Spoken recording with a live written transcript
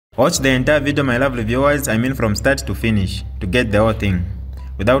Watch the entire video, my lovely viewers, I mean from start to finish, to get the whole thing.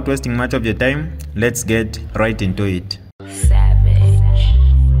 Without wasting much of your time, let's get right into it.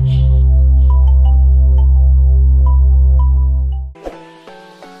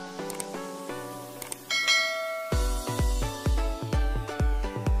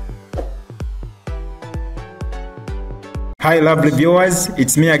 Hi lovely viewers,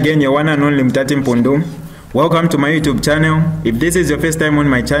 it's me again, your one and only Mutati Mpundu. Welcome to my YouTube channel. If this is your first time on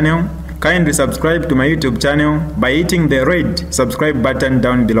my channel, kindly subscribe to my YouTube channel by hitting the red subscribe button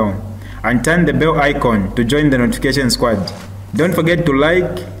down below and turn the bell icon to join the notification squad. Don't forget to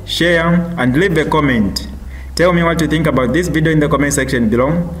like, share and leave a comment. Tell me what you think about this video in the comment section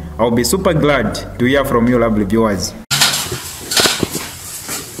below. I'll be super glad to hear from you lovely viewers.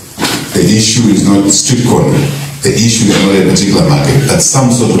 The issue is not street corner. The issue is not a particular market. That's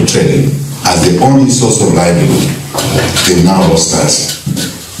some sort of trading as the only source of livelihood. They've now lost that.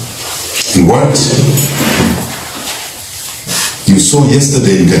 And what you saw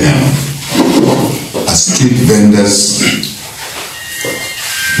yesterday in Kenya, as street vendors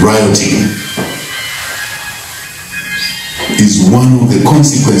rioting, is one of the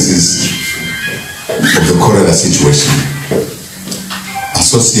consequences of the cholera situation,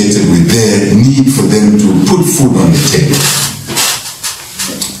 associated with their need for them to put food on the table.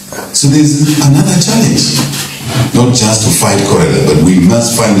 So there's another challenge, not just to fight cholera, but we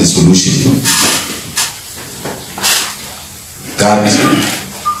must find a solution that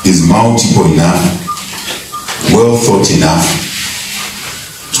is multiple enough, well thought enough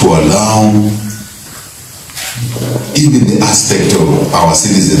to allow even the aspect of our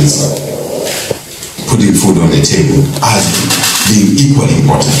citizens putting food on the table as being equally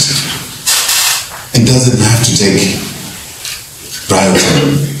important. It doesn't have to take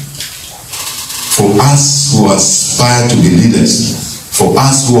priority. For us who aspire to be leaders, for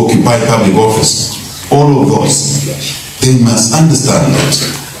us who occupy public office, all of those, they must understand that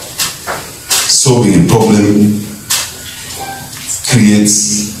solving a problem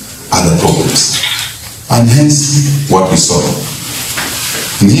creates other problems. And hence, what we saw.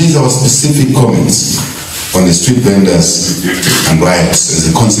 And here's our specific comments on the street vendors and riots as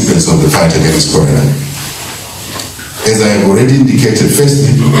a consequence of the fight against cholera. As I have already indicated,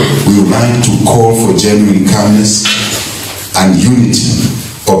 firstly, we would like to call for genuine calmness and unity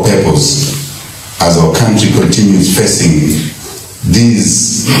of purpose as our country continues facing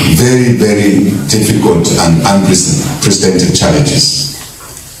these very, very difficult and unprecedented challenges.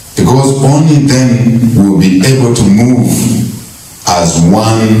 Because only then we will be able to move as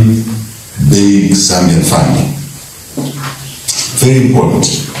one big Zambian family. Very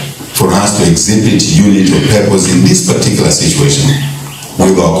important for us to exhibit unity of purpose in this particular situation.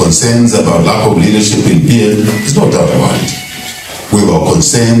 With our concerns about lack of leadership in PL, there's no doubt about it. With our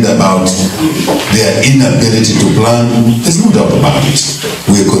concern about their inability to plan, there's no doubt about it.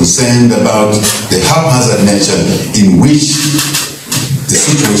 We're concerned about the haphazard nature in which the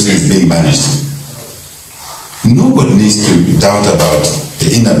situation is being managed. Nobody needs to doubt about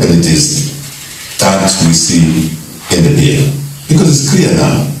the inabilities that we see in the PL. Because it's clear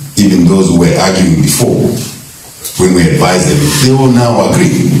now. Even those who were arguing before, when we advised them, they all now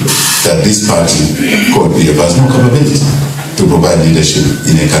agree that this party called PF has no capability to provide leadership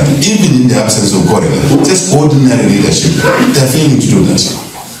in a country. Even in the absence of cholera, just ordinary leadership, they're failing to do that.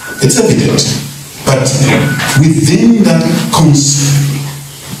 It's evident. But within that,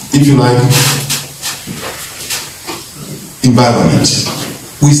 if you like, environment,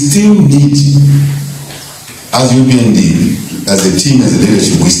 we still need, as UPND, as a team, as a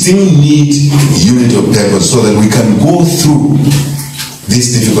leadership, we still need unity of purpose so that we can go through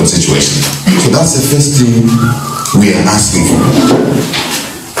this difficult situation. So that's the first thing we are asking for.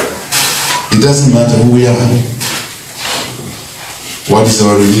 It doesn't matter who we are. What is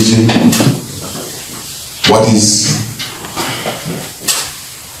our religion? What is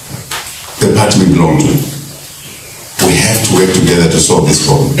the party we belong to? We have to work together to solve this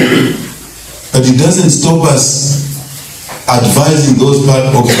problem. But it doesn't stop us advising those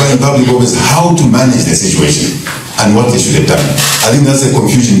occupying public office how to manage the situation and what they should have done. I think that's the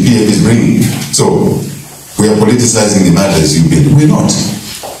confusion PF is bringing. So we are politicizing the matters you've been. We're not.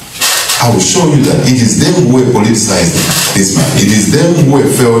 I will show you that it is them who have politicized this matter. It is them who have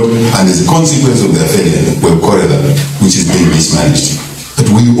failed, and as a consequence of their failure, we have cholera, which is being mismanaged.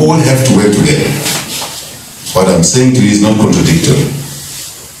 But we all have to work together. What I'm saying to you is not contradictory.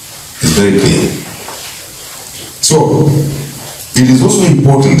 It's very clear. So, it is also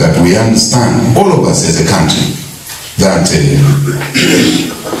important that we understand, all of us as a country, that,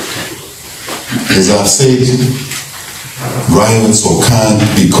 as I've said, riots occurred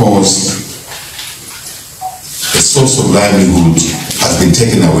because a source of livelihood has been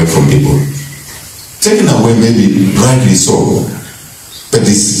taken away from people. Taken away maybe rightly so, but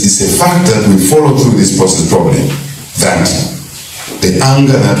it's a fact that we follow through this process probably, that the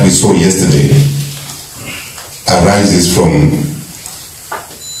anger that we saw yesterday arises from,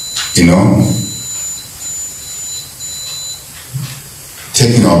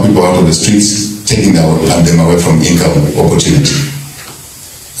 taking our people out of the streets, taking them away from income opportunity.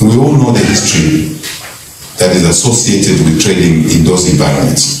 And we all know the history that is associated with trading in those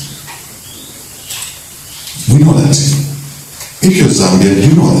environments. We know that. If you're Zambian,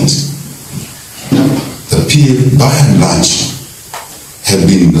 you know that. The PF, by and large, have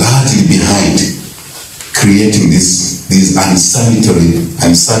been largely behind creating these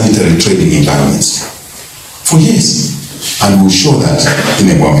unsanitary trading environments for years. And we'll show that in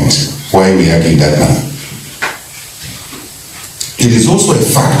a moment, why we are in that manner. It is also a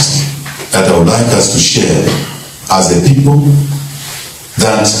fact that I would like us to share as a people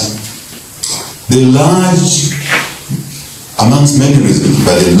that the large, amongst many reasons,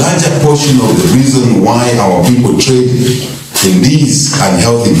 but the larger portion of the reason why our people trade in these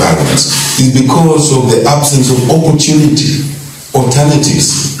unhealthy environments is because of the absence of opportunity,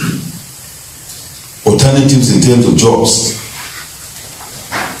 alternatives in terms of jobs,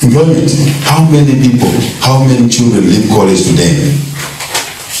 employment. How many people, how many children leave college today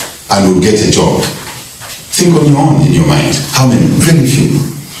and will get a job? Think on your own, in your mind. How many? Very few.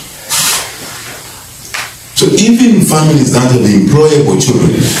 So even families that have employable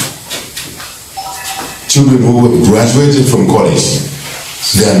children who graduated from college,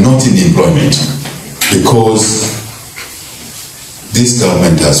 they are not in employment because this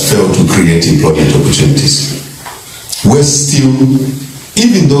government has failed to create employment opportunities. We're still,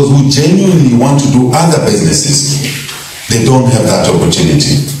 even those who genuinely want to do other businesses, they don't have that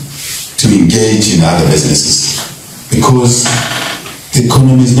opportunity to engage in other businesses because the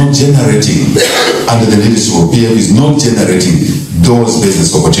economy is not generating, under the leadership of PF, is not generating those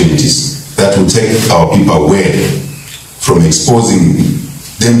business opportunities that will take our people away from exposing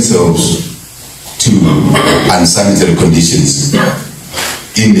themselves to unsanitary conditions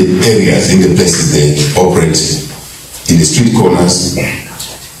in the areas, in the places they operate, in the street corners,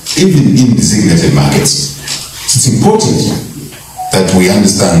 even in designated markets. It's important that we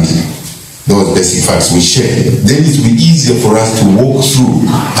understand those basic facts we share. Then it will be easier for us to walk through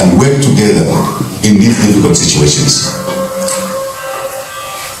and work together in these difficult situations.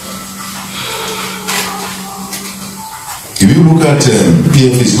 If you look at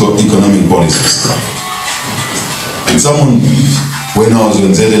PF's economic policies, and someone, when I was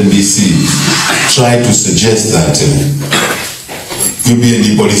on ZNBC, tried to suggest that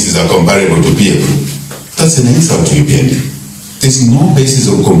UPND policies are comparable to PF. That's an insult to UPND. There's no basis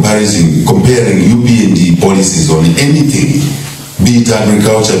of comparing UPND policies on anything, be it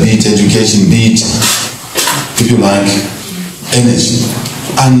agriculture, be it education, be it, if you like, energy,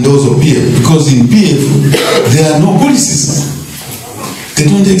 and those of PF. Because in PF, there are no policies. They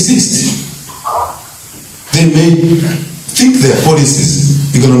don't exist. They may think they're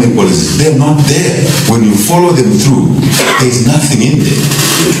policies, economic policies. They're not there. When you follow them through, there's nothing in there.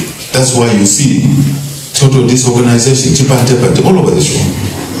 That's why you see total disorganization, all over this room.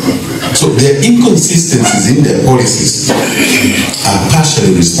 So their inconsistencies in their policies are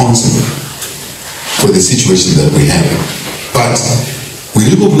partially responsible for the situation that we have. But we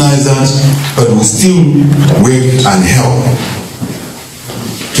recognize that, but we still work and help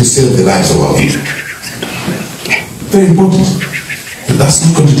to save the lives of our people. Very important. But that's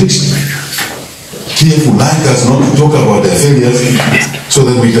no contradiction. PF would like us not to talk about their failures so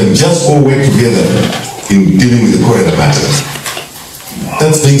that we can just all work together in dealing with the corridor matters.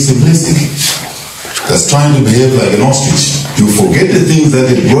 That's being simplistic. That's trying to behave like an ostrich. You forget the things that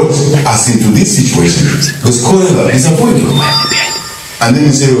it brought us into this situation. Because corridor is avoidable. And then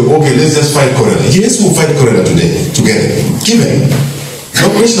you say, okay, let's just fight corridor. Yes, we'll fight corridor today, together. Given. No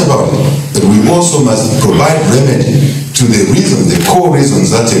question about it. But we also must provide remedy to the reasons, the core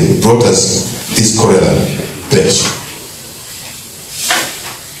reasons that brought us this corridor pledge.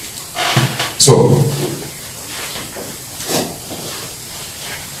 So,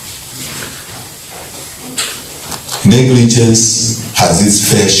 negligence has its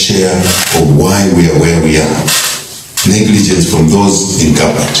fair share of why we are where we are. Negligence from those in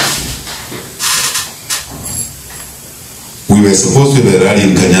government. We were supposed to have a rally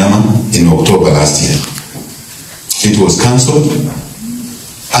in Kanyama in October last year. It was cancelled,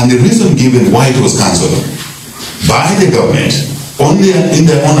 and the reason given why it was cancelled by the government in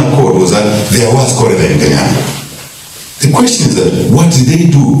their own accord was that there was corridor in Kanyama. The question is that, what did they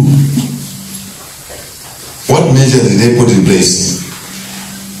do? What measures did they put in place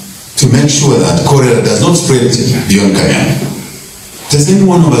to make sure that cholera does not spread beyond Kanyama? Does any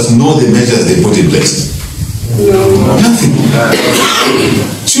one of us know the measures they put in place? No. Nothing.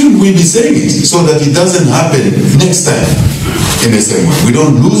 Shouldn't we be saying it so that it doesn't happen next time in the same way? We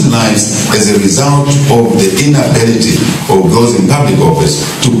don't lose lives as a result of the inability of those in public office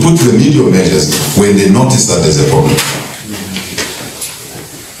to put remedial measures when they notice that there's a problem.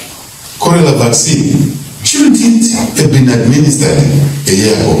 Cholera vaccine, shouldn't it have been administered a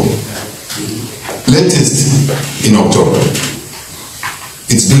year ago? Latest in October.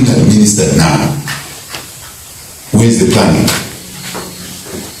 It's being administered now. Where is the planning?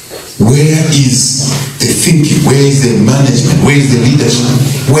 Where is the thinking? Where is the management? Where is the leadership?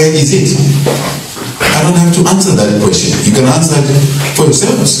 Where is it? I don't have to answer that question. You can answer it for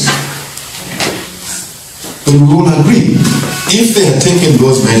yourselves. But we all agree, if they had taken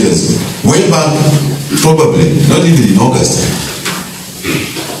those measures way back, probably, not even in August,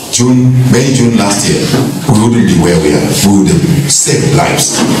 May, June last year, we wouldn't be where we are. We would have saved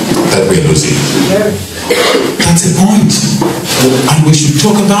lives that we're losing. That's the point. And we should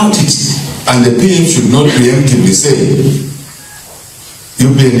talk about it. And the PM should not preemptively say,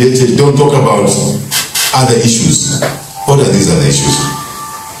 UPNH, don't talk about other issues. What are these other issues?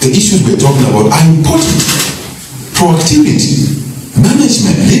 The issues we're talking about are important. Proactivity,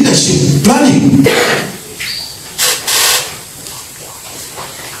 management, leadership, planning.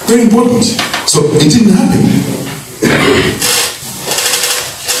 Very important. So it didn't happen.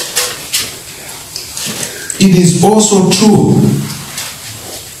 It is also true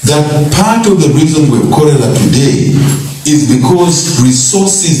that part of the reason we have cholera today is because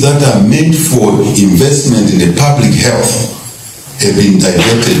resources that are meant for investment in the public health have been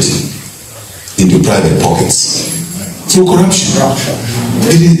diverted into private pockets through corruption.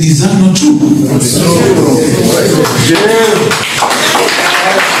 Is that not true?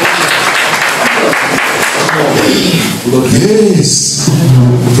 Yes,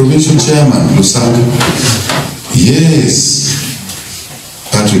 provincial chairman Lusaka. Yes,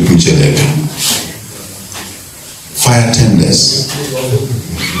 Patrick Hichilema. Fire tenders.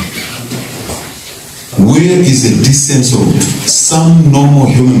 Where is the distance of some normal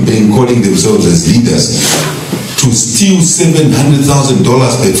human being calling themselves as leaders to steal $700,000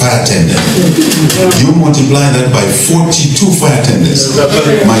 per fire tender? You multiply that by 42 fire tenders.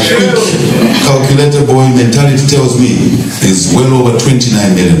 My quick calculator boy mentality tells me is well over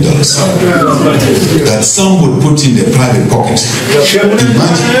 $29 million that some would put in their private pocket.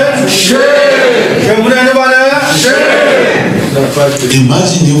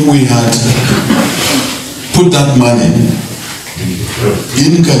 Imagine if we had put that money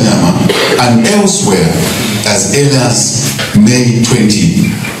in Kanyama and elsewhere as early as May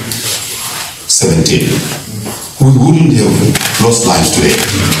 2017. We wouldn't have lost lives today.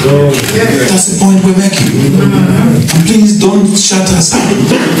 That's the point we're making. And please don't shut us up.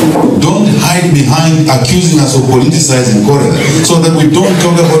 Don't hide behind accusing us of politicizing cholera so that we don't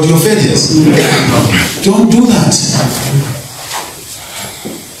talk about your failures. Don't do that.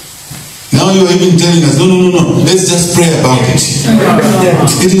 Now you are even telling us, no, let's just pray about it.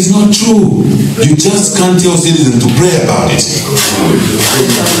 It is not true. You just can't tell citizens to pray about it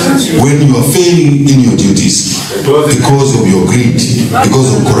when you are failing in your duties because of your greed,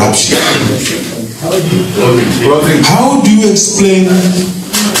 because of corruption. How do you explain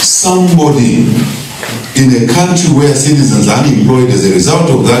somebody in a country where citizens are unemployed as a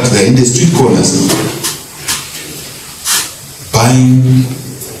result of that, they're in the street corners buying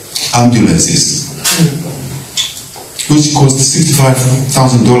ambulances, which cost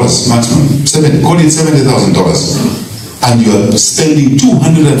 $65,000 maximum, call it $70,000, and you are spending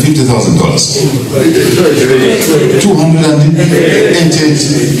 $250,000,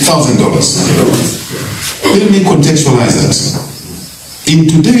 $288,000. Let me contextualize that. In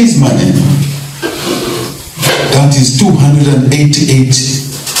today's money, that is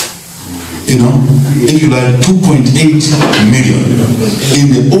 288. If you like, 2.8 million.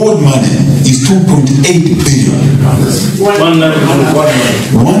 In the old money is 2.8 billion. One Land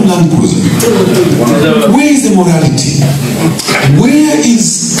Cruiser. Where is the morality? Where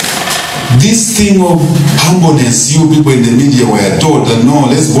is this thing of humbleness? You people in the media were told that no,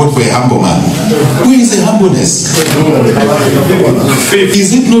 let's vote for a humble man. Where is the humbleness?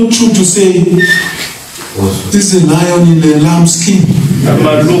 Is it not true to say this is a lion in a lamb skin?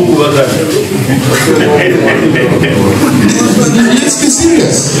 Let's be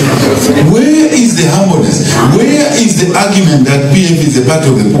serious. Where is the humbleness? Where is the argument that PF is a part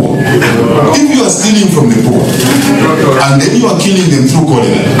of the poor? If you are stealing from the poor and then you are killing them through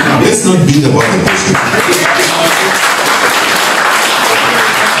cholera, let's not beat about the bush.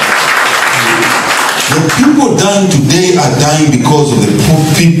 The people dying today are dying because of the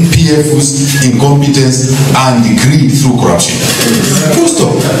PF's incompetence and the greed through corruption. Full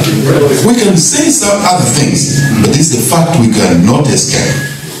stop. We can say some other things, but this is a fact we cannot escape.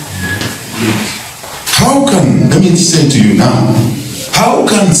 How can, let me say to you now, how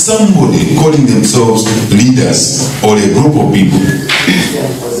can somebody calling themselves leaders or a group of people,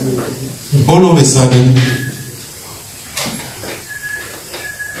 all of a sudden,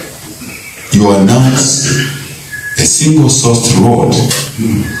 you announce a single-sourced road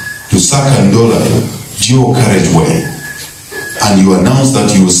to Sakandola Geo Carriageway, and you announce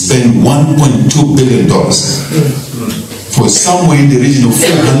that you will spend $1.2 billion for somewhere in the region of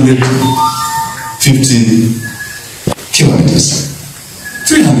 450 kilometers.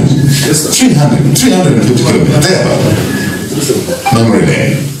 350 kilometers, there, memory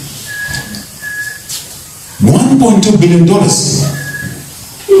lane. $1.2 billion.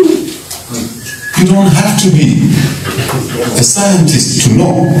 You don't have to be a scientist to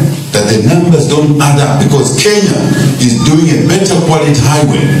know that the numbers don't add up, because Kenya is doing a better quality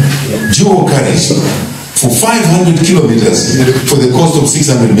highway, dual carriage, for 500 kilometers for the cost of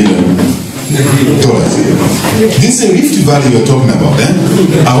 $600 million. This is a Rift Valley you're talking about, eh?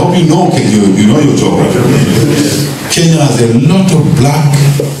 I hope you know your geography. Kenya has a lot of black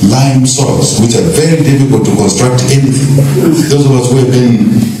lime soils which are very difficult to construct anything. Those of us who have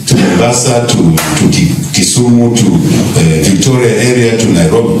been to Mombasa, to Kisumu, to Victoria area, to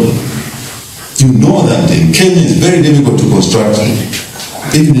Nairobi, you know that in Kenya it's very difficult to construct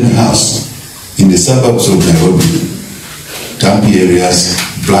even in a house in the suburbs of Nairobi. Dumpy areas,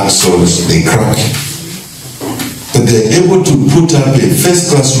 black soils, they crack. But they're able to put up a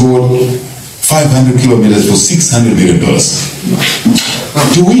first-class road 500 kilometers for $600 million.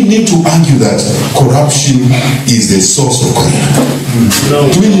 Do we need to argue that corruption is the source of crime? No.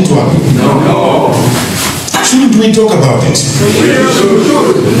 Do we need to argue? No. Shouldn't we talk about it?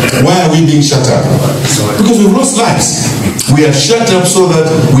 Why are we being shut up? Because we've lost lives. We are shut up so that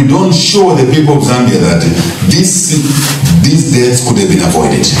we don't show the people of Zambia that these deaths could have been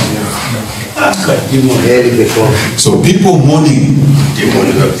avoided. So people mourning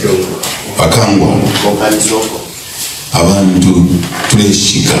Akangwa, Abantu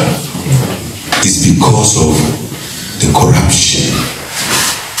Tuleshika, is because of the corruption,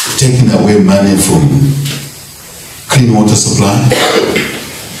 taking away money from clean water supply,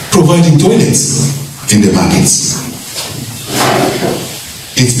 providing toilets in the markets.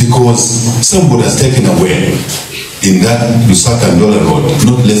 It's because somebody has taken away in that Lusaka and Dollar Road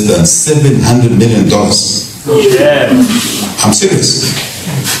not less than $700 million. Yeah. I'm serious.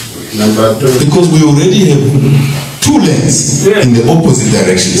 Because we already have 2 lanes in the opposite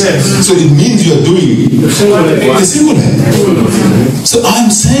directions. So it means you are doing the single lane. So I'm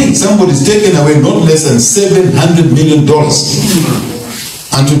saying somebody's taken away not less than $700 million.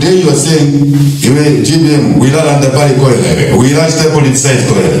 And today you are saying, GBM, we are under Pari Korele, we are stable inside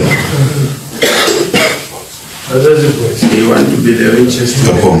Korele. You want to be the richest.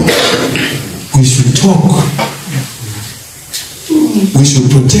 We should talk. We should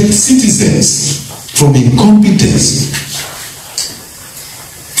protect citizens from incompetence,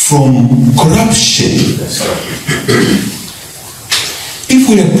 from corruption. If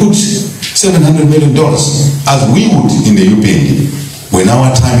we had put $700 million, as we would in the UPND, when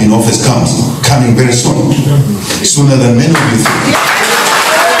our time in office comes, coming very soon, sooner than many of you think.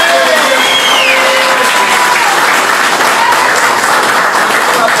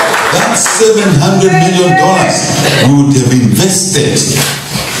 That $700 million we would have invested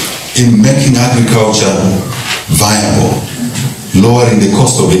in making agriculture viable, lowering the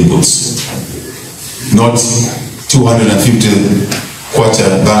cost of inputs, not 250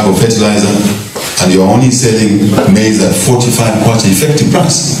 kwacha bag of fertilizer, and you're only selling maize at 45 kwacha effective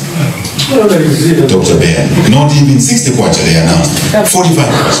price. Dr. Bear, not even 60 kwacha they announced, 45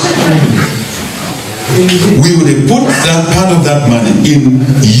 kwacha. We would have put that part of that money in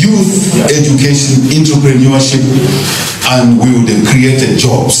youth education, entrepreneurship, and we would have created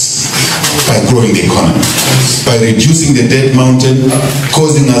jobs. by growing the economy, by reducing the debt mountain,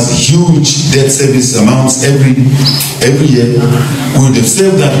 causing us huge debt service amounts every year. We would have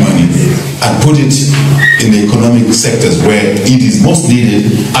saved that money and put it in the economic sectors where it is most needed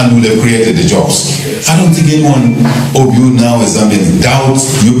and would have created the jobs. I don't think anyone of you now as Zambians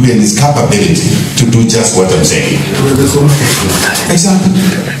doubts UPN's capability to do just what I'm saying. Exactly.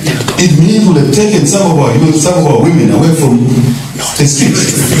 It means we would have taken some of our youth, some of our women away from the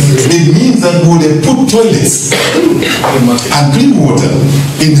streets. It means that we would have put toilets and clean water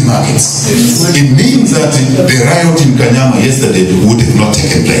in the markets. It means that the riot in Kanyama yesterday would have not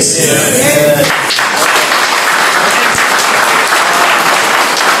taken place.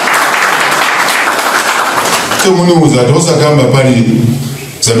 So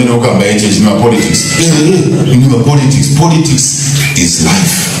politics is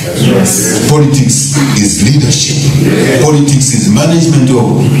life. Politics is leadership. Politics is management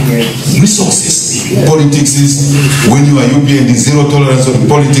of resources. Politics is when you are UPN, zero tolerance on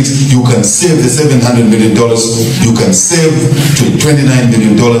politics. You can save the $700 million. You can save $29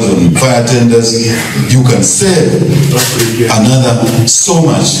 million on fire tenders. You can save another so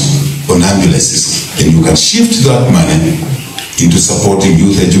much on ambulances. And you can shift that money into supporting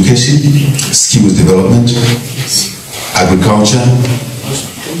youth education, skills development, agriculture,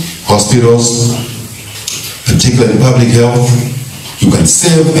 hospitals, particularly public health. You can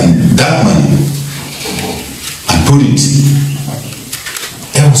save that money and put it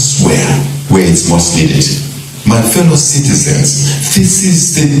elsewhere where it's most needed. My fellow citizens, this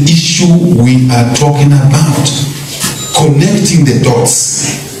is the issue we are talking about. Connecting the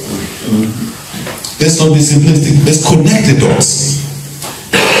dots. Let's not be simplistic. Let's connect the dots.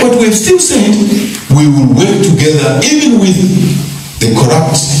 But we've still said we will work together even with the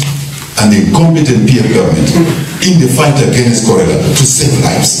corrupt and the incompetent PF government in the fight against cholera to save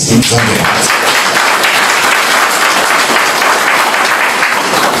lives.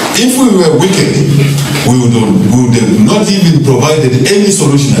 If we were wicked, we would have not even provided any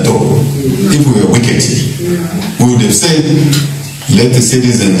solution at all. If we were wicked, we would have said, let the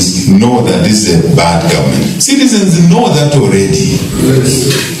citizens know that this is a bad government. Citizens know that already.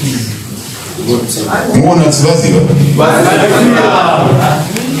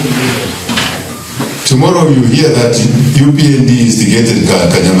 Tomorrow you hear that UPND instigated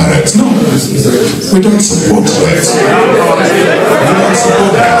Kanyama riots. No, we don't support riots. We don't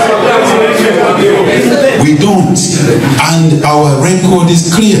support that. We don't. And our record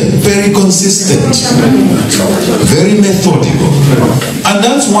is clear, very consistent, very methodical. And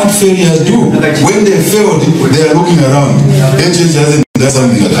that's what failures do. When they failed, they are looking around. HH hasn't done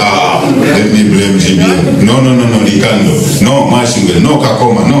something like, let me blame GBM. No, Likando. No, Mashingle. No,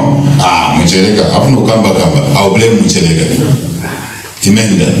 Kakoma. No. Mucheleka. Apuno Kamba. I'll blame Mucheleka.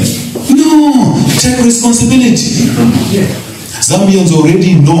 Emenda. No, take responsibility. Zambians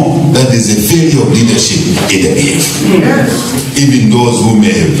already know that there's a failure of leadership in the PF. Even those who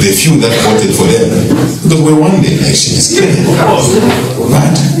may have, the few that voted for them, because we won the election, it's clear.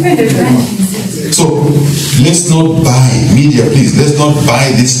 Right? So, let's not buy, media please, let's not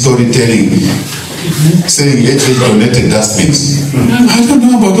buy this storytelling saying HH donated dustbins. I don't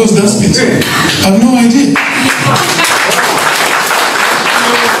know about those dustbins. I have no idea.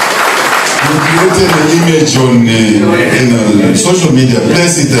 Created an image on social media,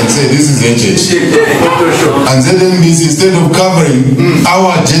 place it and say this is HH. And then means instead of covering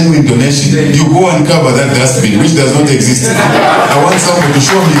our genuine donation, you go and cover that dustbin, which does not exist. I want someone to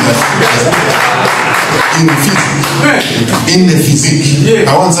show me that in the physique.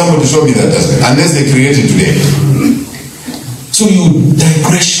 I want someone to show me that dustbin, unless they create it today. So you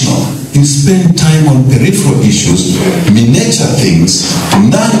digressional. You spend time on peripheral issues, miniature things,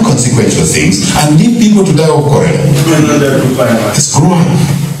 non-consequential things, and leave people to die of cholera. Let's grow up.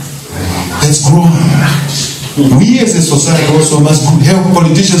 Let's grow up. We as a society also must help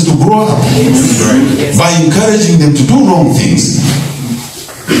politicians to grow up. By encouraging them to do wrong things,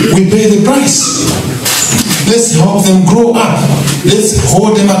 we pay the price. Let's help them grow up. Let's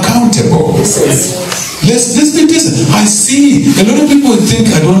hold them accountable. Let's be decent. I see a lot of people think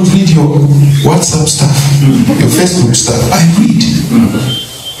I don't read your WhatsApp stuff, your Facebook stuff. I read.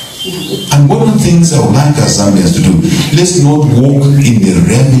 And one of the things I would like us Zambians to do, let's not walk in the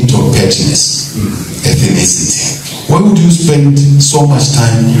remit of pettiness, ethnicity. Why would you spend so much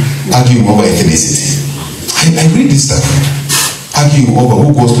time arguing over ethnicity? I read this stuff. Arguing over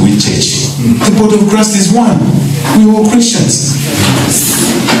who goes to which church. The body of Christ is one. We are all Christians.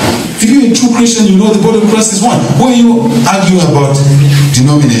 If you're a true Christian, you know the body of Christ is one. Why are you arguing about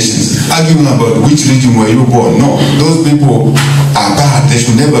denominations? Arguing about which region were you born? No, those people are bad. They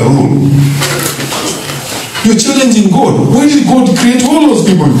should never rule. You're challenging God. Why did God create all those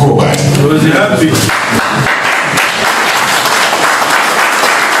people who go bad? Was he happy?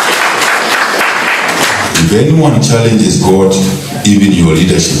 If anyone challenges God, even your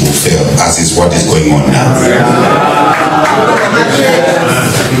leadership will fail, as is what is going on now.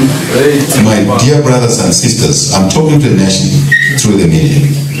 My dear brothers and sisters, I'm talking to the nation through the media.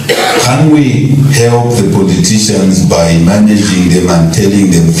 Can we help the politicians by managing them and telling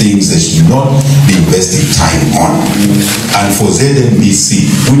them things they should not be investing time on? And for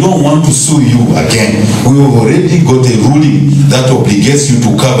ZNBC, we don't want to sue you again. We have already got a ruling that obligates you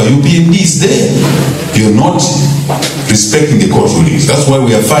to cover. UPND is there. You're not respecting the court rulings. That's why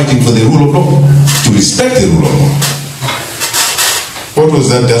we are fighting for the rule of law, to respect the rule of law. What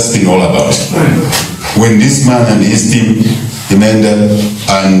was that dustbin all about? When this man and his team, Amanda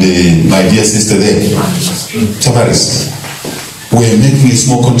and my dear sister there, Tavares, were making a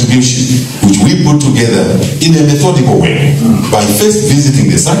small contribution, which we put together in a methodical way, by first visiting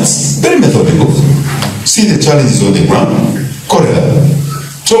the sites, very methodical, see the challenges on the ground, correlate,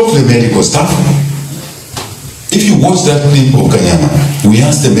 talk to the medical staff. If you watch that clip of Kanyama, we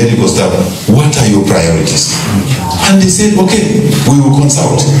asked the medical staff, what are your priorities? And they said, okay, we will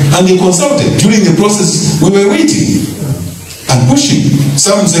consult. And they consulted. During the process, we were waiting and pushing.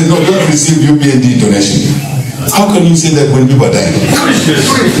 Some said, no, don't receive UPND donation. How can you say that when people are dying?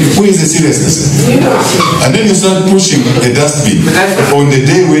 Where is the seriousness? And then you start pushing a dustbin on the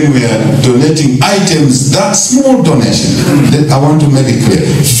day when we are donating items, that small donation. I want to make it clear,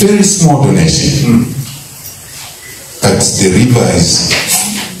 very small donation. But the river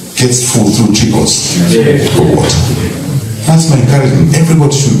gets full through trickles of water. That's my encouragement.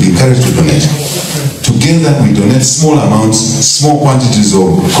 Everybody should be encouraged to donate. Together we donate small amounts, small quantities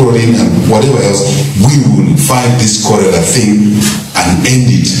of chlorine and whatever else. We will fight this cholera thing and end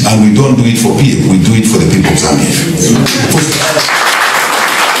it. And we don't do it for PF, we do it for the people of Zambia.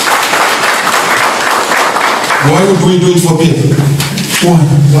 Why would we do it for PF? Why?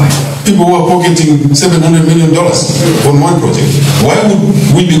 People who are pocketing $700 million on one project. Why would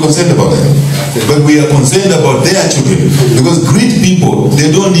we be concerned about that? But we are concerned about their children. Because great people, they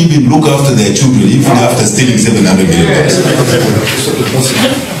don't even look after their children even after stealing $700 million.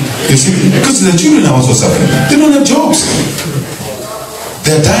 You see, because their children are also suffering. They don't have jobs.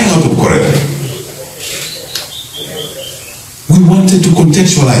 They are dying out of cholera. We wanted to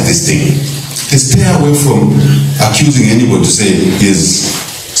contextualize this thing. Stay away from accusing anybody to say he's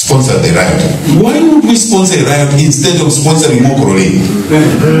sponsored the riot. Why would we sponsor a riot instead of sponsoring more chlorine?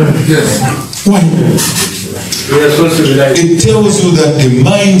 Yes. Why? It tells you that the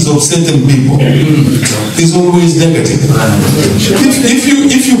minds of certain people is always negative.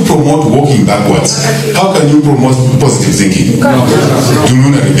 If you promote walking backwards, how can you promote positive thinking? Do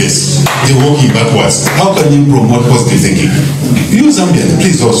not reverse. The walking backwards. How can you promote positive thinking? You Zambians,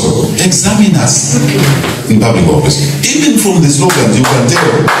 please also examine us in public office. Even from the slogans, you can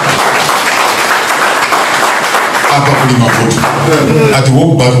tell. At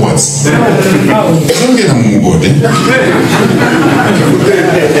walk backwards.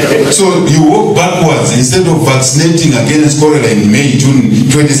 So you walk backwards instead of vaccinating against cholera in May, June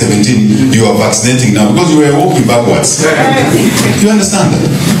 2017. You are vaccinating now because you were walking backwards. You understand that?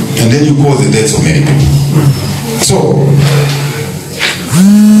 And then you cause the deaths of many people. So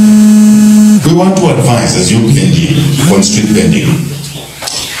we want to advise as UPND on street vending.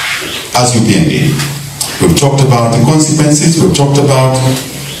 As UPND. We've talked about the consequences, we've talked about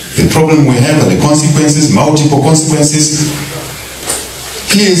the problem we have and the consequences, multiple consequences.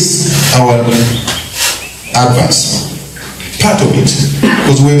 Here's our advice. Part of it,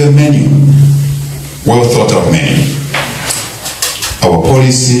 because we have a menu, well thought out menu. Our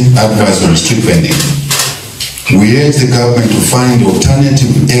policy advice on street vending. We urge the government to find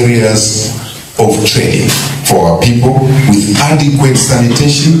alternative areas of trading for our people with adequate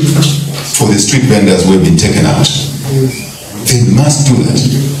sanitation for the street vendors who have been taken out. They must do that.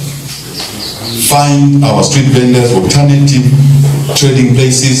 Find our street vendors alternative trading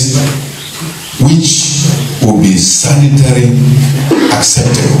places which will be sanitary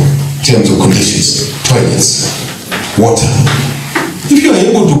acceptable in terms of conditions, toilets, water. If you are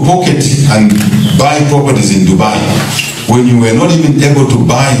able to pocket and buy properties in Dubai, when you were not even able to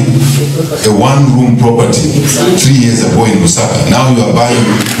buy a one-room property 3 years ago in Lusaka, now you are buying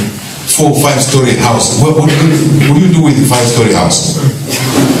 4 or 5-story house. What do you do with a 5-story house?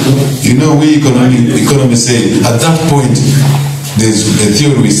 You know, we economists say, at that point, there's a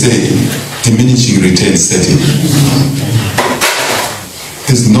theory we say, diminishing returns setting.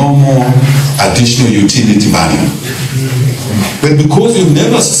 There's no more additional utility value. But because you've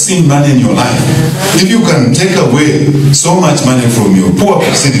never seen money in your life, if you can take away so much money from your poor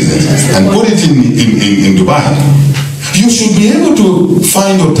citizens and put it in Dubai, you should be able to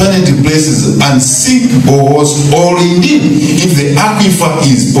find alternative places and sink boreholes, or indeed, if the aquifer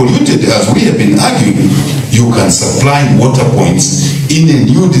is polluted, as we have been arguing, you can supply water points in the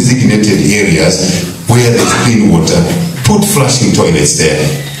new designated areas where there's clean water. Put flushing toilets there.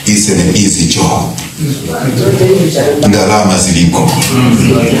 It's an easy job. Ndarama ziliko.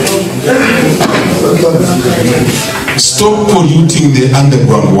 Stop polluting the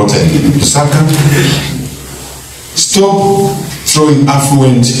underground water in Lusaka. Stop throwing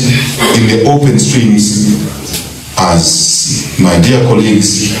affluent in the open streams, as my dear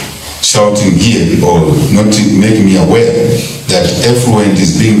colleagues shouting here, or not making me aware that effluent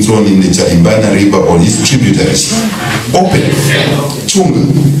is being thrown in the Chaimbana River or its tributaries. Open. Chunga.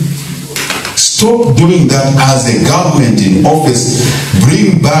 Stop doing that as a government in office.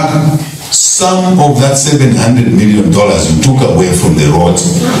 Bring back some of that $700 million you took away from the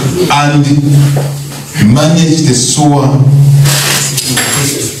roads and manage the sewer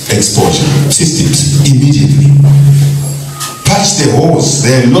exposure systems immediately. Patch the holes.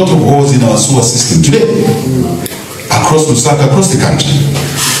 There are a lot of holes in our sewer system today, across Lusaka, across the country.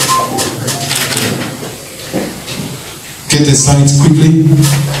 Get the sites quickly.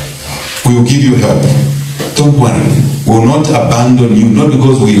 We will give you help. Don't worry. We will not abandon you, not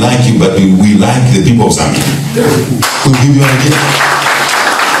because we like you, but we like the people of Zambia. We'll give you an idea.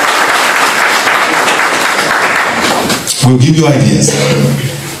 We'll give you ideas.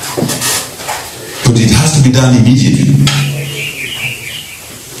 But it has to be done immediately.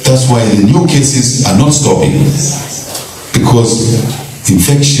 That's why the new cases are not stopping, because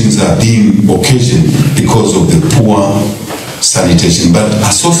infections are being occasioned because of the poor sanitation, but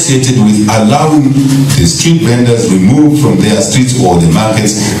associated with allowing the street vendors removed from their streets or the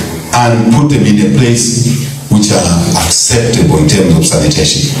markets and put them in a place which are acceptable in terms of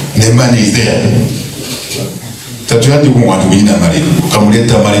sanitation. The money is there.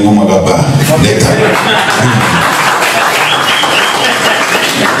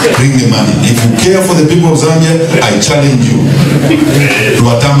 Bring the money. If you care for the people of Zambia, I challenge you.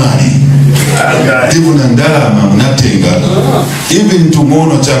 Even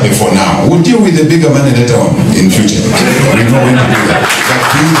tomorrow, Chabe, for now. We'll deal with the bigger money later on in future. We know when to do that.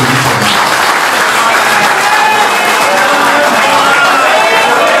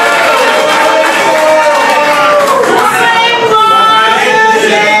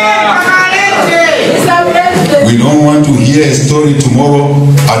 We don't want to hear a story tomorrow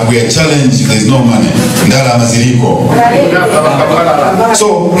and we are challenged, there's no money.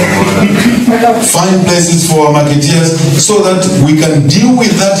 So, find places for our marketeers so that we can deal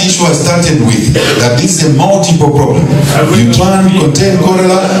with that issue I started with, that this is a multiple problem. You try and contain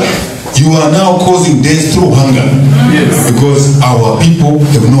cholera, you are now causing death through hunger, because our people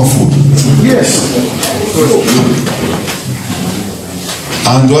have no food. Yes.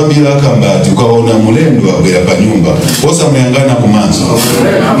 Andu abila kamba tukaona mulendo abira pa nyumba osa muyangana kumanzo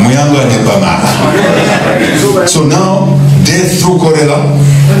muyanga ne pamara. So now death through cholera,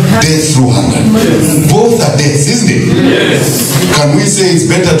 death through hunger, both are deaths, isn't it? Yes. Can we say it's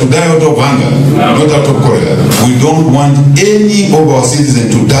better to die out of hunger, not out of cholera? We don't want any of our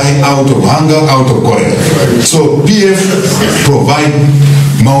citizens to die out of hunger, out of cholera. So PF provide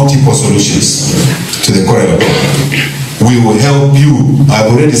multiple solutions to the cholera problem. We will help you.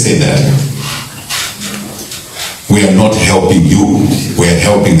 I've already said that. We are not helping you. We are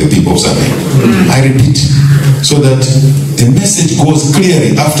helping the people of Zambia. I repeat, so that the message goes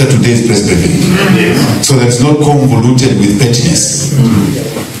clearly after today's press briefing, so that it's not convoluted with pettiness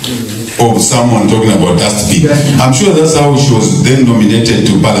of someone talking about dust bin. I'm sure that's how she was then nominated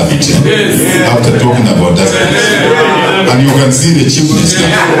to Parliament, after talking about dust bin. And you can see the cheapness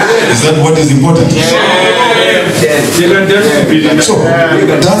now. Is that what is important? So,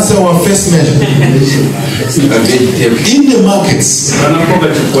 that's our first measure. In the markets.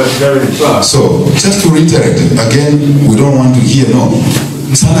 So, just to reiterate, again, we don't want to hear no.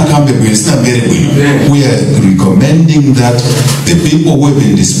 We are recommending that the people who have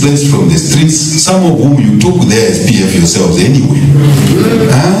been displaced from the streets, some of whom you took there as PF yourselves anyway.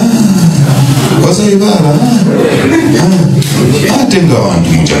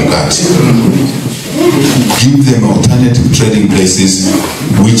 Give them alternative trading places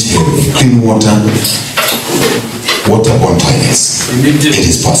which have clean water, waterborne toilets. It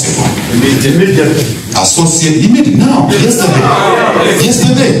is possible. Associate immediately now,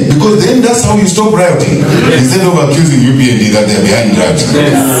 yesterday, because then that's how you stop rioting. Instead of accusing UPND that they're behind rioting.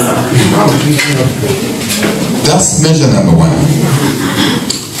 That's measure number one.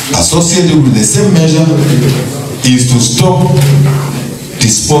 Associated with the same measure is to stop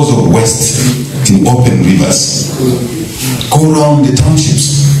disposal of waste in open rivers. Go around the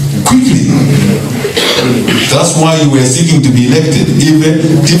townships quickly. That's why you were seeking to be elected. Even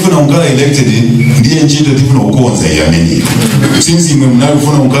Ungala elected, the NGO different Okonza Yameni. Since you now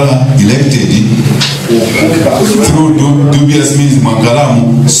Ungala elected through dubious means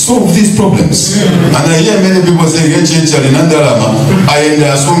Mangalamu, solve these problems. And I hear many people saying, I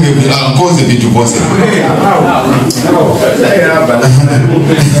assume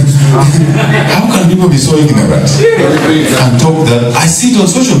how can people be so ignorant and talk that? I see it on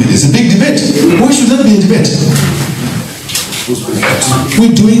social media, it's a big debate. Why should that be a debate?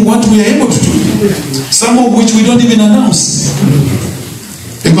 We're doing what we are able to do, some of which we don't even announce.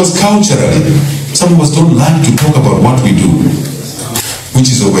 Because culturally, some of us don't like to talk about what we do, which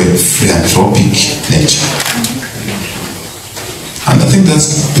is of a philanthropic nature. And I think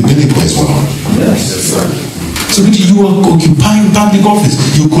that's biblical as well. Yes. So you are occupying public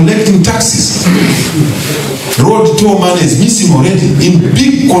office, you're collecting taxes. Road toll money is missing already in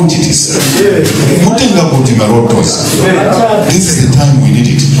big quantities. This is the time we need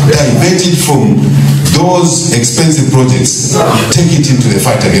it. Divert it from those expensive projects, take it into the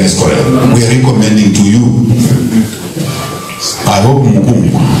fight against cholera. We are recommending to you. I hope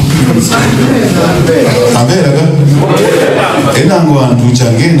Mukungu. America. Enango antu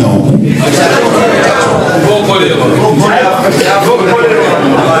changena huku.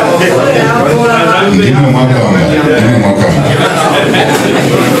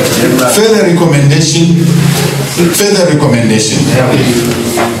 Further recommendation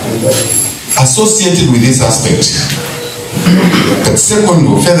associated with this aspect. But second,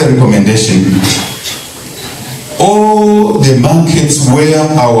 further recommendation, all the markets where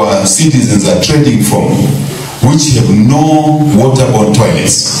our citizens are trading from, which have no waterborne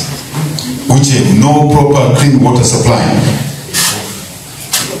toilets, which have no proper clean water supply,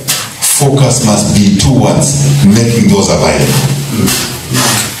 focus must be towards making those available.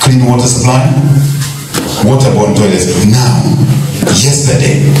 Clean water supply, waterborne toilets. Now,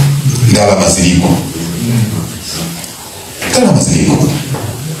 yesterday, Dala Masiliko.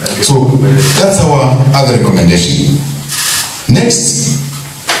 So that's our other recommendation. Next,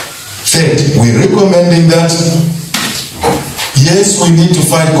 third, we're recommending that yes, we need to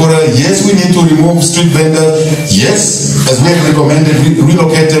fight cholera. Yes, we need to remove street vendors. Yes, as we have recommended,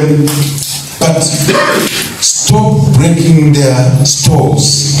 relocate them. But stop breaking their stores.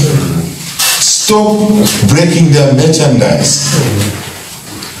 Stop breaking their merchandise.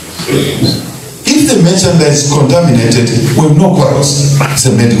 If the merchandise is contaminated, we have no quarrels. It's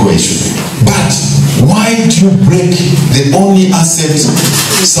a medical issue. But why do you break the only asset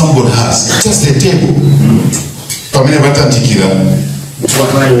somebody has? Just a table.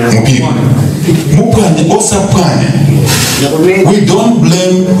 We don't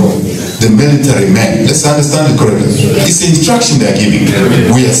blame the military men. Let's understand it correctly. It's the instruction they are giving.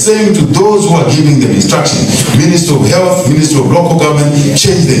 We are saying to those who are giving them instruction, Minister of Health, Minister of Local Government,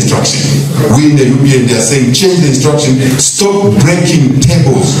 change the instruction. We in the UPN, they are saying change the instruction. Stop breaking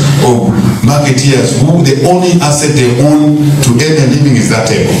tables of marketeers who the only asset they own to earn a living is that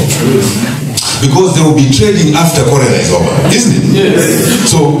table. Because they will be trading after cholera is over, isn't it? Yes.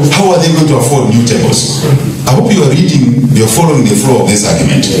 So how are they going to afford new tables? I hope you are reading, you are following the flow of this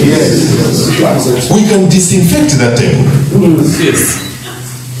argument. Yes. We can disinfect that table. Yes.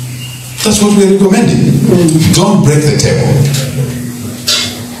 That's what we are recommending. Don't break the table.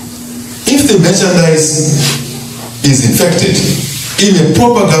 If the merchandise is infected, in a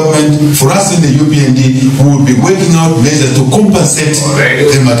proper government, for us in the UPND, we will be working out measures to compensate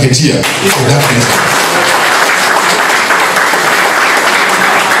the marketeer for that reason.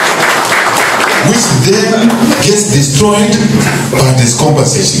 Which then gets destroyed by this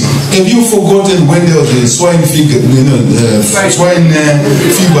compensation. Have you forgotten when there was a swine fever, swine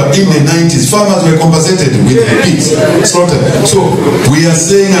fever in the 90s? Farmers were compensated with the pigs slaughtered. So we are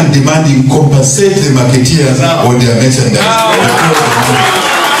saying and demanding compensate the marketeers on their merchandise.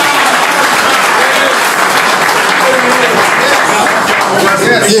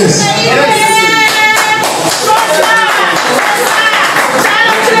 Yes.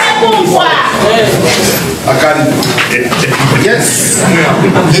 Yes.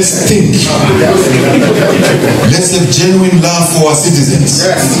 Let's think. Let's have genuine love for our citizens.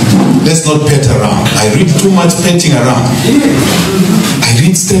 Let's not pet around. I read too much petting around. I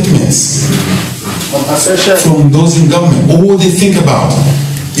read statements from those in government. All they think about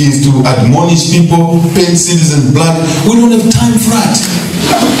is to admonish people, paint citizens black. We don't have time for that.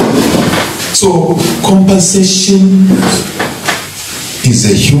 So compensation is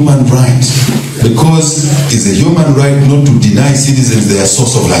a human right, because it's a human right not to deny citizens their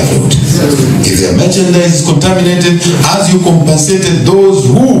source of livelihood. If their merchandise is contaminated, as you compensated those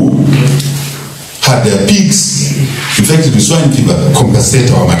who had their pigs infected with swine fever, compensate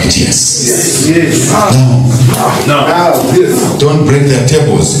our marketeers. Yes. Now, don't break their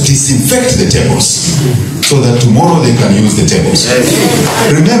tables, disinfect the tables, so that tomorrow they can use the tables.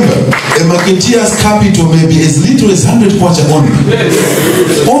 Remember, a marketeer's capital may be as little as 100 kwacha only.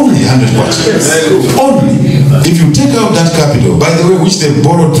 Only 100 kwacha. Only. If you take out that capital, by the way, which they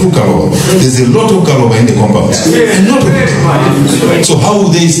borrowed through Kaloba, there's a lot of Kaloba in the compound. A lot of it. So how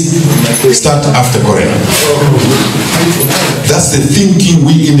will they start after Korea? That's the thinking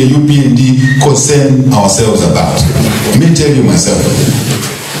we in the UPND concern ourselves about. Let me tell you myself.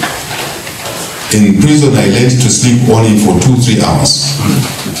 In prison, I learned to sleep only for 2-3 hours.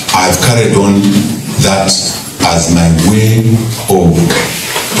 I've carried on that as my way of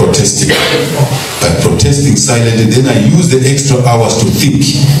protesting. By protesting silently, then I use the extra hours to think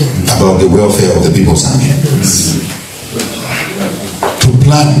about the welfare of the people of Zambia. To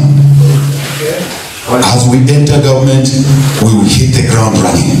plan. As we enter government, we will hit the ground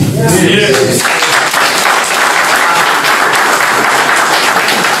running. Yes.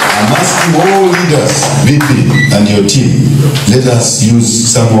 I'm asking all leaders, VP and your team, let us use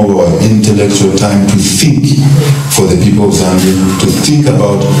some of our intellectual time to think for the people of Zambia, to think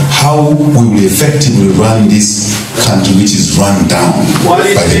about how we will effectively run this country which is run down by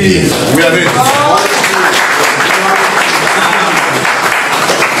the BF. We are ready.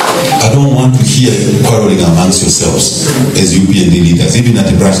 I don't want to hear quarreling amongst yourselves as UPND leaders, even at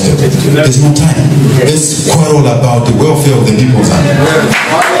the branch level. There's no time. Let's quarrel about the welfare of the people of Zambia.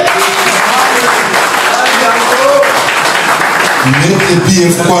 Let the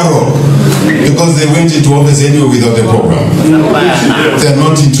BF quarrel, because they went into office anyway without a program. They are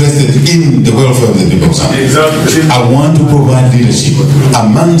not interested in the welfare of the people of Zambia. I want to provide leadership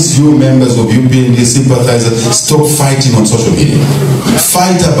amongst you members of UPND sympathizers. Stop fighting on social media.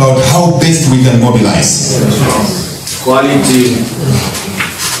 Fight about how best we can mobilize. Quality.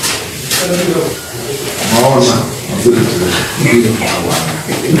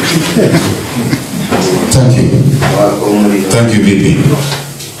 Thank you. Thank you, VP.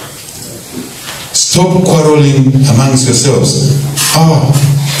 Stop quarreling amongst yourselves. Oh,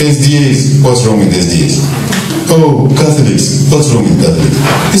 SDAs, what's wrong with SDAs? Oh, Catholics, what's wrong with Catholics?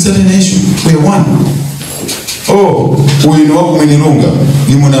 Is that an issue? We're one. Oh, we know Lungu,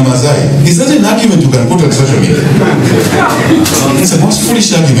 Nimuna Mazai. Is that an argument you can put on social media? It's the most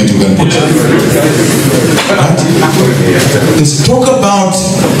foolish argument you can put. Right? Let's talk about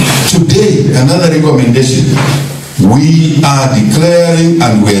today another recommendation. We are declaring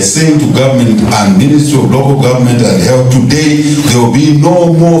and we are saying to government and Ministry of Local Government and Health, today there will be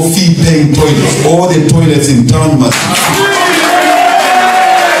no more fee-paying toilets. All the toilets in town must be.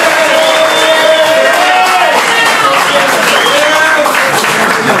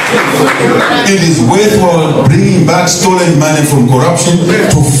 It is worthwhile bringing back stolen money from corruption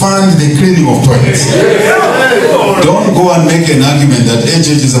to fund the cleaning of toilets. Don't go and make an argument that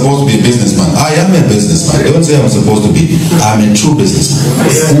HH is supposed to be a businessman. I am a businessman. Don't say I'm supposed to be. I'm a true businessman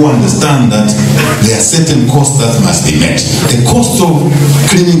who understand that there are certain costs that must be met. The cost of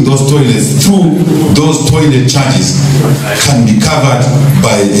cleaning those toilets through those toilet charges can be covered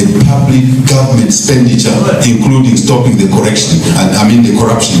by a public government expenditure, including stopping the corruption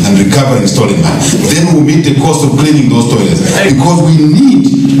and recovering stolen money. Then we meet the cost of cleaning those toilets, because we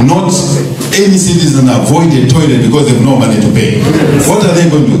need not any citizen avoid a toilet because they have no money to pay. What are they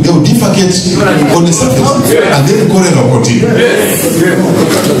going to do? They will defecate on the surface and then cholera will continue.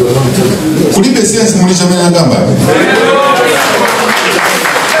 Could it be sense Mulisha Menagamba?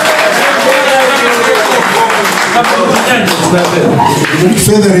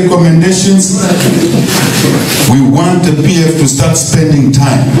 Further recommendations, we want the PF to start spending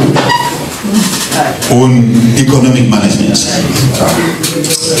time on economic management.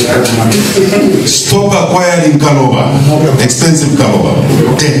 Stop acquiring Kaloba, expensive Kaloba,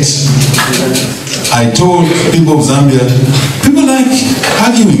 debt. I told people of Zambia, people like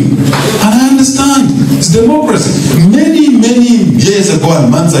arguing, and I understand, it's democracy. Many years ago and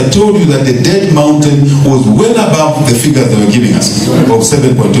months, I told you that the debt mountain was well above the figures they were giving us of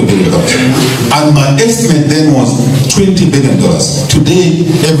 $7.2 billion. And my estimate then was $20 billion. Today,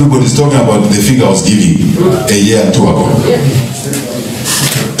 everybody's talking about the figure I was giving a year or two ago.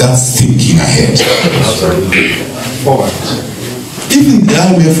 That's thinking ahead. Even the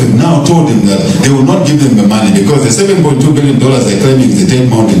IMF have now told them that they will not give them the money because the $7.2 billion they're claiming is the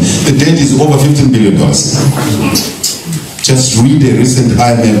debt mountain. The debt is over $15 billion. Just read a recent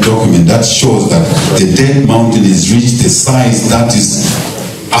IMF document that shows that the debt mountain has reached a size that is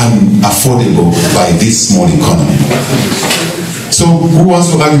unaffordable by this small economy. So who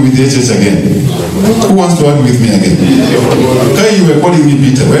wants to argue with the HS again? Who wants to argue with me again? Okay, you were calling me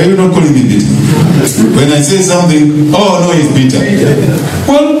Peter. Why are you not calling me Peter? When I say something, oh no, he's bitter.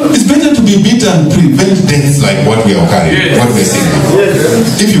 Well, it's better to be bitter and prevent deaths like what we are carrying, what we're saying.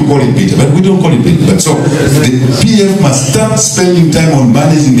 If you call it bitter, but we don't call it bitter. But so the PF must start spending time on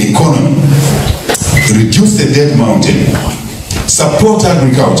managing the economy, reduce the debt mountain, support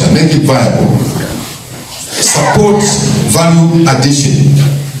agriculture, make it viable. Support value addition.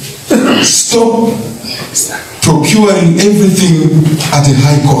 Stop procuring everything at a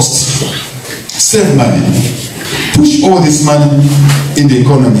high cost. Save money. Push all this money in the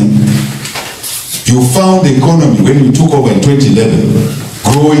economy. You found the economy when you took over in 2011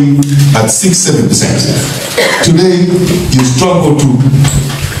 growing at 6-7%. Today you struggle to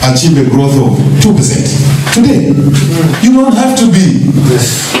achieve a growth of 2%. Today, you don't have to be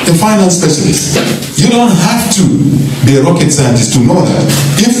a finance specialist. You don't have to be a rocket scientist to know that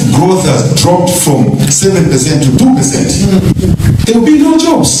if growth has dropped from 7% to 2%, there will be no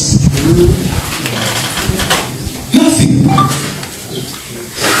jobs. Nothing.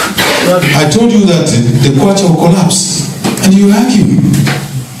 I told you that the Kwacha will collapse, and you argue.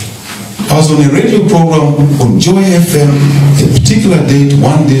 I was on a radio program on Joy FM, a particular date,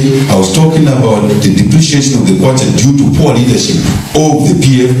 one day, I was talking about the depreciation of the Kwacha due to poor leadership of the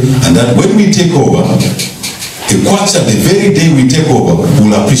PF, and that when we take over, the Kwacha, the very day we take over,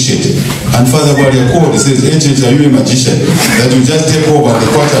 will appreciate it. And Father Wariakor says, HH, are you a magician? That you just take over and the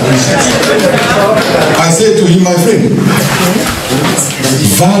Kwacha appreciates. I said to him, my friend,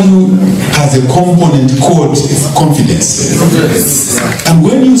 value has a component called confidence. And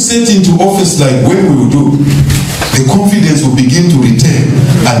when you set into office like when we will do, the confidence will begin to return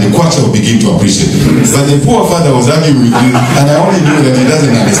and the Kwacha will begin to appreciate. But the poor father was arguing with me and I only knew that he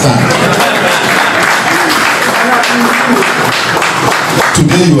doesn't understand.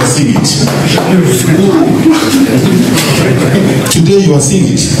 Today you are seeing it. Today you are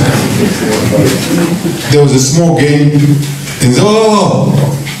seeing it. There was a small game. And oh,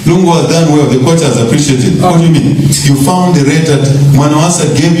 Lungu has done well. The Kwacha has appreciated. What do you mean? You found the rate at Manawasa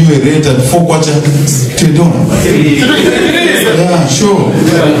gave you a rate at 4 Kwacha to $1. Yeah, sure.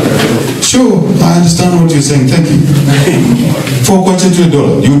 Sure, I understand what you're saying. Thank you. 4 Kwacha to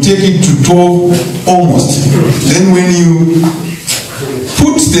 $1. You take it to 12 almost. Then when you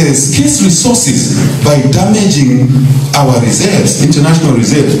put the scarce resources by damaging our reserves, international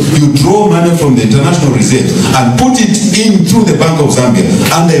reserves, you draw money from the international reserves and put it in through the Bank of Zambia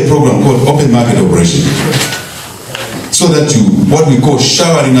under a program called Open Market Operation. So that you, what we call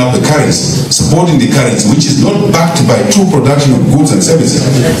showering up the currency, supporting the currency, which is not backed by true production of goods and services.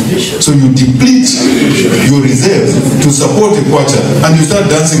 So you deplete your reserves to support the Kwacha, and you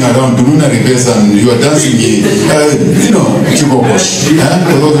start dancing around Dununa reverse, and you are dancing, Chibokosh.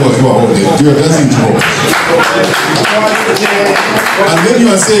 For those of us who are older, you are dancing Chibokosh. And then you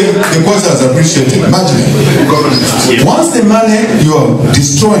are saying the Kwacha has appreciated. Imagine. Once the money you are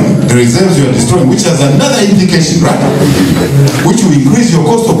destroying, the reserves you are destroying, which has another implication, right? Which will increase your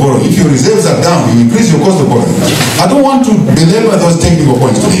cost of borrowing. If your reserves are down, you increase your cost of borrowing. I don't want to belabor those technical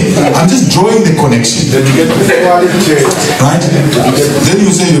points today. I'm just drawing the connection. Right? Then you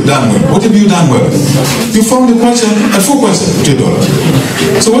say you've done well. What have you done well? You found the Kwacha at 4 Kwacha to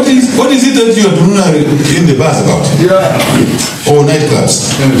 $1. So what is it that you are doing in the bars about? Or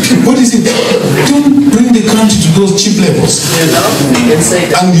nightclubs? What is it? Don't bring the country to those cheap levels.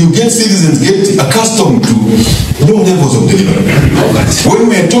 And you get citizens get accustomed to low levels of delivery. When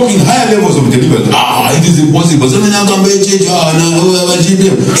we are talking higher levels of delivery, it is impossible. You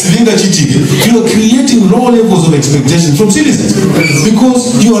are creating low levels of expectation from citizens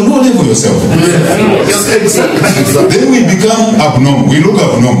because you are low level yourself. Then we become abnormal. We look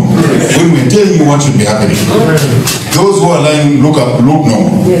abnormal when we are telling you what should be happening. Those who are lying look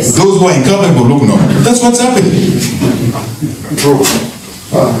normal. Those who are incapable look normal. That's what's happening.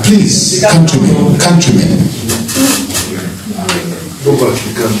 Please, countrymen,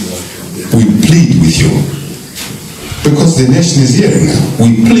 we plead with you because the nation is hearing now. We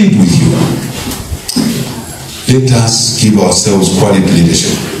plead with you. Let us give ourselves quality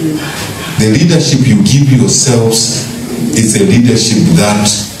leadership. The leadership you give yourselves is a leadership that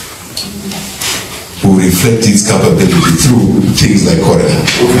will reflect its capability through things like cholera,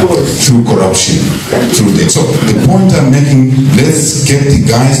 through corruption, through that. So the point I'm making, let's get the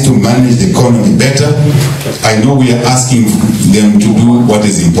guys to manage the economy better. I know we are asking them to do what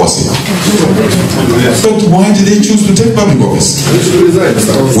is impossible. But why did they choose to take public office?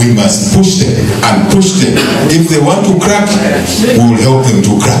 We must push them and push them. If they want to crack, we will help them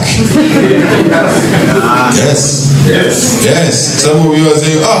to crack. Yes. Yes. Some of you are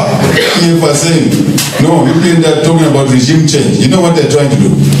saying, if I say, no, they're talking about regime change. You know what they're trying to do?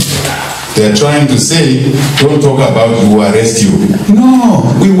 They're trying to say, don't talk about who arrest you. No,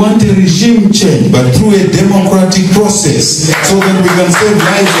 we want a regime change, but through a democratic process, so that we can save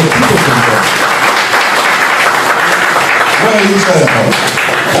lives of people from that. What are you shy about?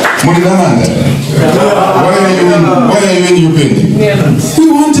 Mulinamanda, why are you in Upindi? We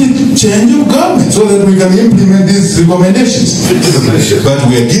want a change of government so that we can implement these recommendations. But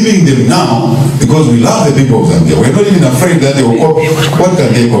we are giving them now because we love the people of Zambia. We're not even afraid that they will copy. What can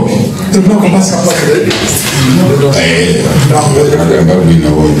they copy? They have no capacity.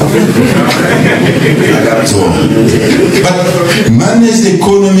 But manage the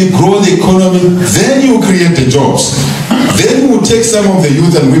economy, grow the economy, then you create the jobs. Then we'll take some of the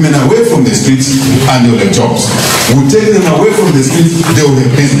youth and women away from the streets and they'll have jobs. We'll take them away from the streets, they'll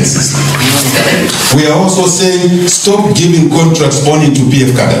have businesses. We are also saying stop giving contracts only to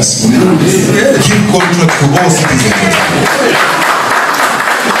PF cadres. Give contracts to all citizens.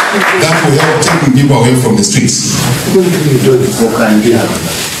 That will help taking people away from the streets.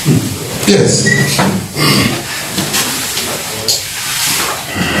 Yes.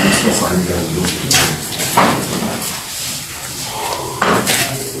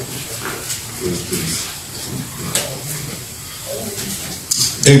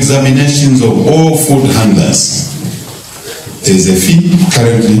 Examinations of all food handlers. There is a fee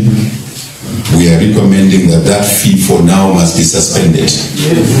currently. We are recommending that fee for now must be suspended.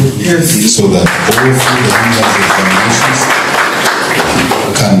 Yes. So that all food handlers examinations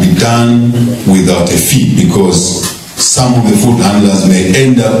can be done without a fee, because some of the food handlers may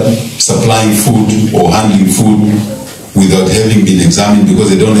end up supplying food or handling food without having been examined because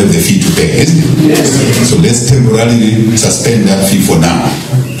they don't have the fee to pay, isn't it? Yes. So let's temporarily suspend that fee for now,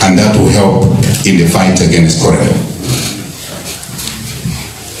 and that will help in the fight against cholera.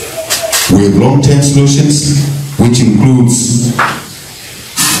 We have long-term solutions, which includes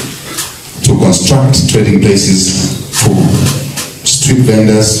to construct trading places for street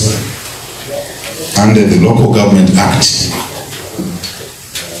vendors under the Local Government Act.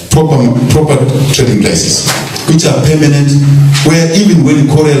 Proper trading places, which are permanent, where even when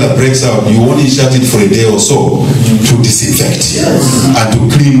cholera breaks out, you only shut it for a day or so to disinfect and to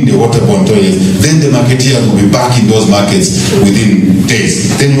clean the waterborne toilets. Then the marketeers will be back in those markets within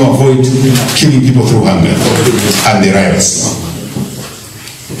days. Then you avoid killing people through hunger and the riots.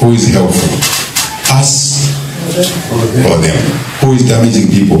 Who is helpful? Us or them? Who is damaging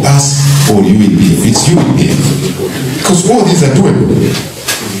people? Us or you in PF? It's you in PF. Because all these are doable.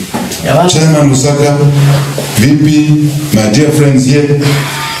 Chairman Lusaka, VP, my dear friends here,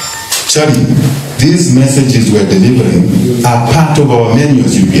 Charlie, these messages we're delivering are part of our menu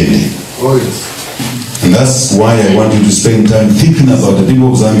as UPND. And that's why I want you to spend time thinking about the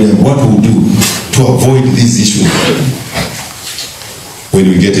people of Zambia and what we'll do to avoid these issues when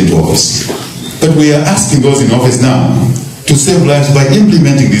we get into office. But we are asking those in office now to save lives by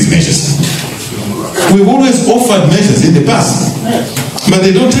implementing these measures. We've always offered measures in the past, but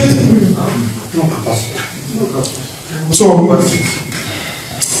they don't take them. So,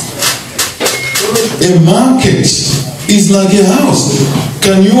 a market is like a house.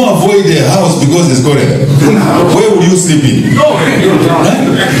 Can you avoid a house because it's cholera? Where will you sleep in?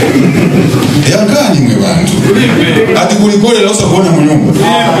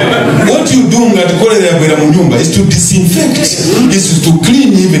 What you do is to disinfect, is to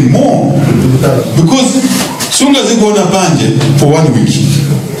clean even more. Because soon as you go on a banje for 1 week.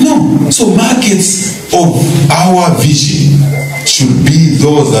 No. So markets of our vision should be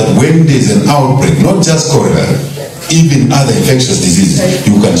those that when there's an outbreak, not just cholera, even other infectious diseases,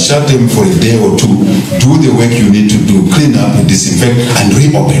 you can shut them for a day or two, do the work you need to do, clean up, disinfect, and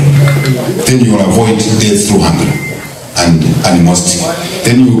reopen. Then you will avoid death through hunger and animosity.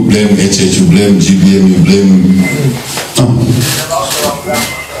 Then you blame HH, you blame GBM, you blame...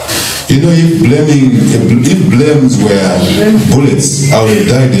 You know, if blames were bullets, I would have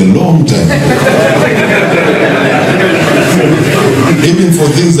died a long time. Even for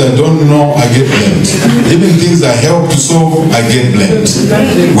things I don't know, I get blamed. Even things I help to solve, I get blamed.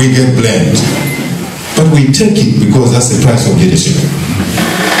 We get blamed. But we take it because that's the price of leadership.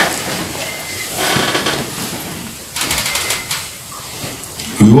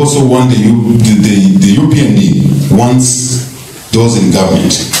 we also want the UPND wants those in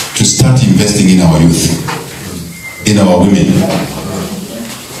government to start investing in our youth, in our women,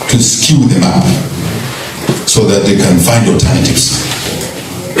 to skill them up so that they can find alternatives.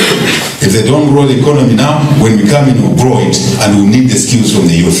 If they don't grow the economy now, when we come in, we'll grow it, and we'll need the skills from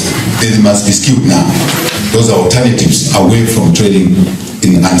the youth. They must be skilled now. Those are alternatives away from trading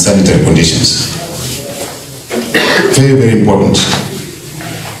in unsanitary conditions. Very, very important.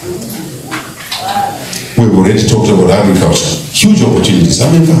 We've already talked about agriculture. Huge opportunities.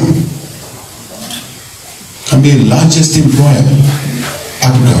 Africa can be the largest employer.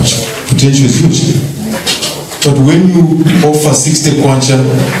 Agriculture. Potential is huge. But when you offer 60 kwacha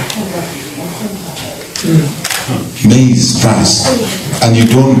maize price and you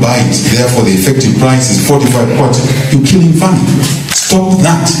don't buy it, therefore the effective price is 45 kwacha, you're killing farming. Stop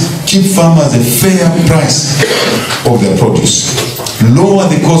that. Give farmers a fair price of their produce. Lower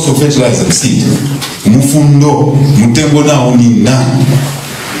the cost of fertilizer and seed. Mfundo, mutengo na unina.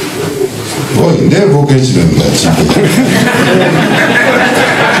 Boy, never get them that.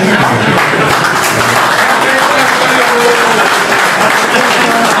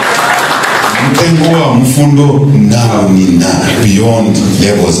 Mutengo mfundo na unina beyond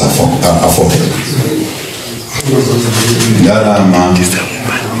levels afforded. Ndarama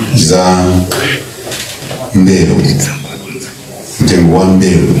za mbero. Mutengo wa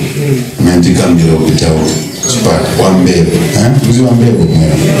mbero. Mendika mbero kutawo. Chipati wa mbero. Uzi wa mbero.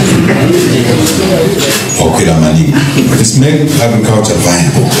 Okwira mani. Let's make agriculture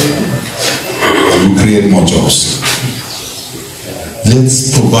viable. And we create more jobs.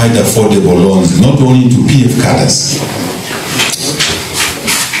 Let's provide affordable loans, not only to PF cadres.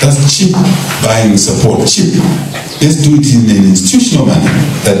 That's cheap buying support, cheap. Let's do it in an institutional manner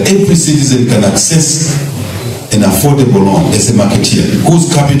that every citizen can access an affordable loan as a marketeer,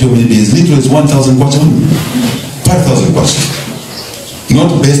 whose capital may be as little as 1,000 kwacha, 5,000 kwacha.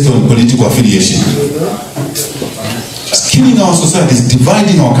 Not based on political affiliation. Killing our society is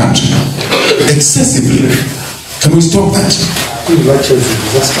dividing our country excessively. Can we stop that?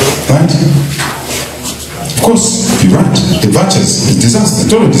 Right? Of course, you're right. The vouchers is disaster,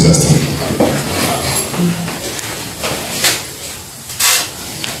 total disaster.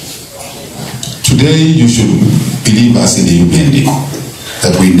 Today, you should believe us in the UPND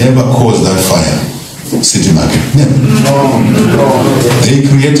that we never caused that fire. City market. Never. They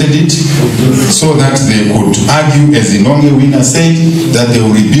created it so that they could argue, as the Lungu winner said, that they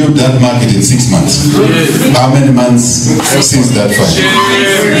will rebuild that market in 6 months. How many months since that fire?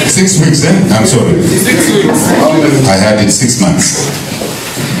 6 weeks, eh? I'm sorry. 6 weeks. I had it 6 months.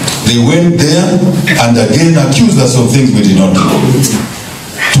 They went there and again accused us of things we did not do,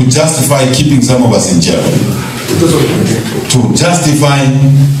 to justify keeping some of us in jail, to justify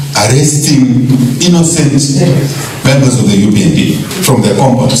arresting innocent members of the UPND from their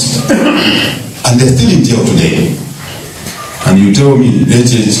compounds. And they're still in jail today. And you tell me,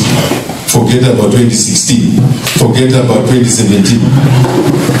 let's just forget about 2016, forget about 2017.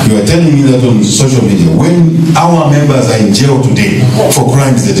 You are telling me that on social media, when our members are in jail today for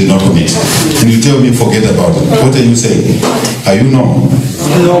crimes they did not commit, and you tell me forget about it, what are you saying? Are you normal?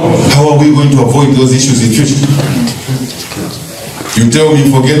 How are we going to avoid those issues in future? You tell me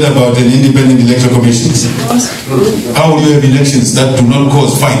forget about an independent electoral commission. How will you have elections that do not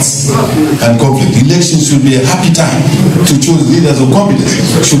cause fights and conflict? Elections should be a happy time to choose leaders of competence.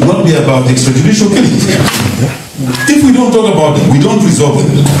 It should not be about extrajudicial killings. If we don't talk about them, we don't resolve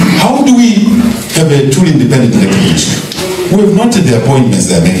them. How do we have a truly independent electoral commission? We have noted the appointments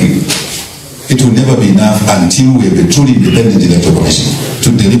they are making. It will never be enough until we have a truly independent electoral commission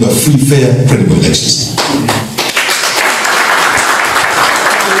to deliver free, fair, credible elections.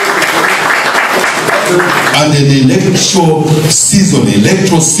 And an electoral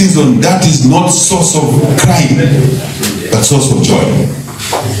season that is not source of crime, but source of joy.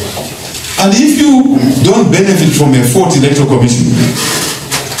 And if you don't benefit from a fourth electoral commission,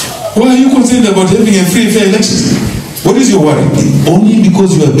 why are you concerned about having a free, fair election? What is your worry? Only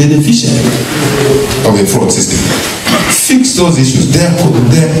because you are beneficiary of a fraud system. Fix those issues. They're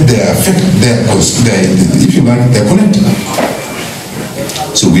if you like, they're connected.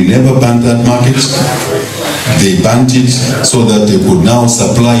 So we never banned that market. They banned it so that they could now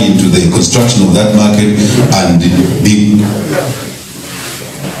supply into the construction of that market and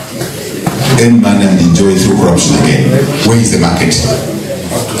earn money and enjoy through corruption again. Where is the market?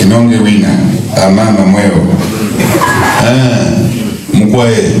 Inonge winner, amama mweo.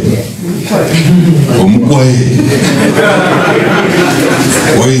 Where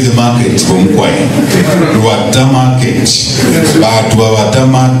is the market? Luata market. But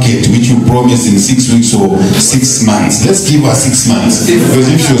market, which you promised in 6 weeks or 6 months. Let's give her 6 months. Because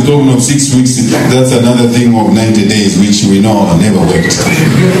if she was talking of 6 weeks, that's another thing of 90 days, which we know never worked.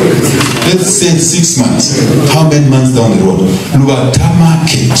 Let's say 6 months. How many months down the road? Luata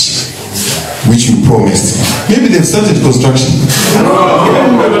market, which you promised. Maybe they've started construction.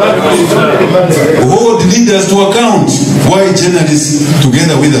 Hold leaders to account. Why journalists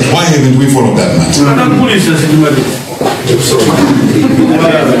together with us? Why haven't we followed that man?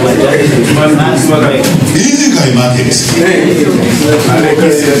 Easy guy market.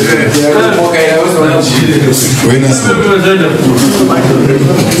 When I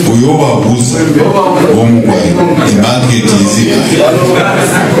the market is easy.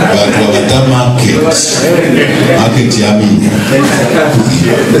 But market yami.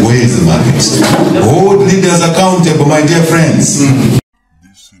 Where is the market? Hold leaders accountable, my dear friends.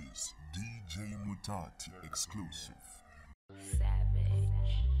 This is DJ Mutati exclusive.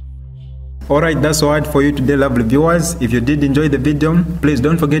 Alright, that's all for you today, lovely viewers. If you did enjoy the video, please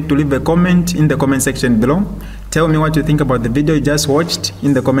don't forget to leave a comment in the comment section below. Tell me what you think about the video you just watched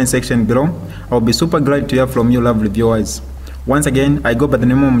in the comment section below. I'll be super glad to hear from you, lovely viewers. Once again, I go by the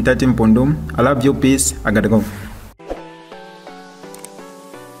name of Mutati Mpundu. I love you, peace, I gotta go.